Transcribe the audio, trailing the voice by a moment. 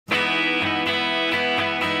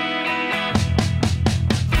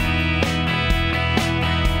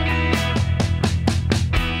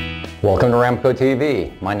Welcome to Ramco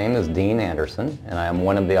TV. My name is Dean Anderson and I am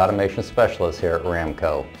one of the automation specialists here at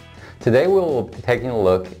Ramco. Today we will be taking a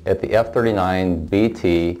look at the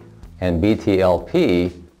F39-BT and BT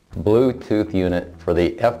LP Bluetooth unit for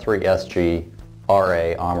the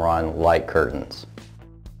F3SG-RA Omron Light Curtains.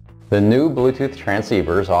 The new Bluetooth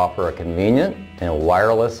transceivers offer a convenient and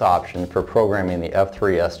wireless option for programming the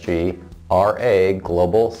F3SG-RA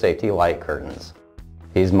Global Safety Light Curtains.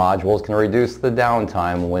 These modules can reduce the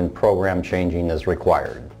downtime when program changing is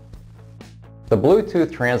required. The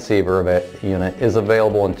Bluetooth transceiver unit is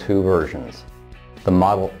available in two versions. The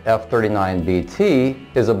model F39-BT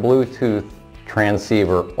is a Bluetooth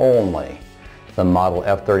transceiver only. The model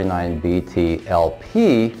F39-BT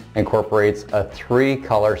LP incorporates a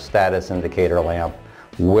 3-color status indicator lamp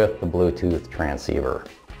with the Bluetooth transceiver.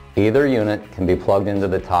 Either unit can be plugged into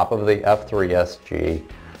the top of the F3SG-RA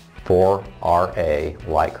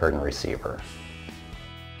light curtain receiver.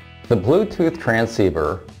 The Bluetooth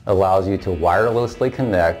transceiver allows you to wirelessly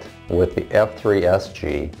connect with the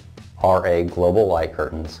F3SG-RA Global Light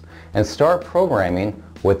Curtains and start programming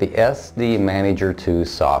with the SD Manager 2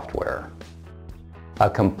 software. A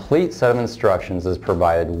complete set of instructions is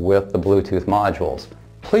provided with the Bluetooth modules.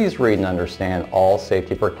 Please read and understand all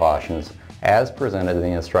safety precautions as presented in the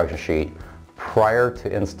instruction sheet prior to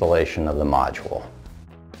installation of the module.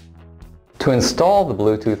 To install the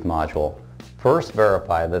Bluetooth module, first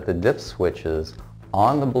verify that the dip switches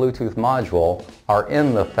on the Bluetooth module are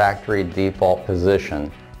in the factory default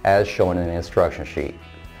position as shown in the instruction sheet.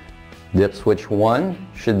 Dip switch 1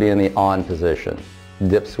 should be in the on position.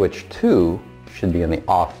 Dip switch 2 should be in the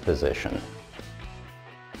off position.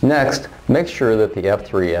 Next, make sure that the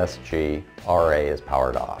F3SG-RA is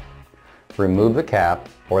powered off. Remove the cap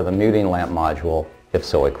or the muting lamp module if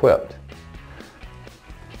so equipped.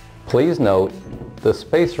 Please note the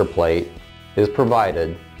spacer plate is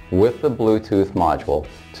provided with the Bluetooth module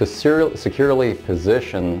to securely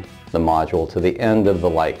position the module to the end of the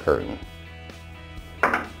light curtain.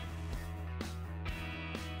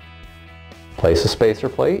 Place a spacer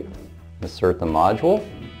plate, insert the module,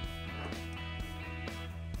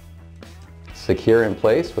 secure in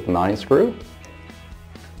place with the mounting screw.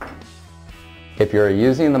 If you're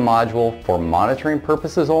using the module for monitoring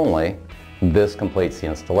purposes only, this completes the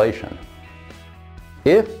installation.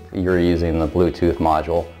 If you're using the Bluetooth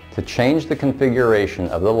module to change the configuration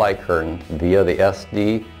of the light curtain via the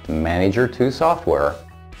SD Manager 2 software,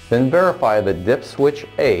 then verify that dip switch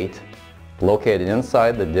 8, located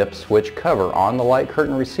inside the dip switch cover on the light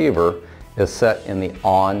curtain receiver, is set in the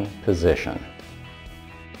on position.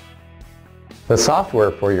 The software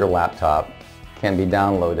for your laptop can be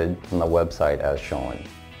downloaded from the website as shown.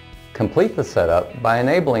 Complete the setup by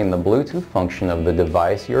enabling the Bluetooth function of the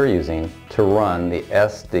device you're using to run the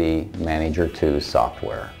SD Manager 2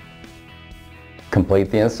 software. Complete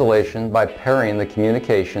the installation by pairing the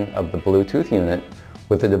communication of the Bluetooth unit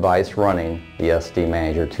with the device running the SD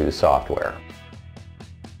Manager 2 software.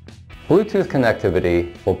 Bluetooth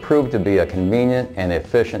connectivity will prove to be a convenient and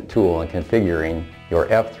efficient tool in configuring your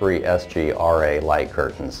F3SG-RA light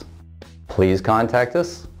curtains. Please contact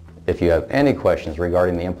us if you have any questions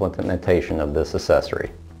regarding the implementation of this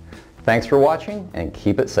accessory. Thanks for watching and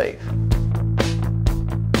keep it safe.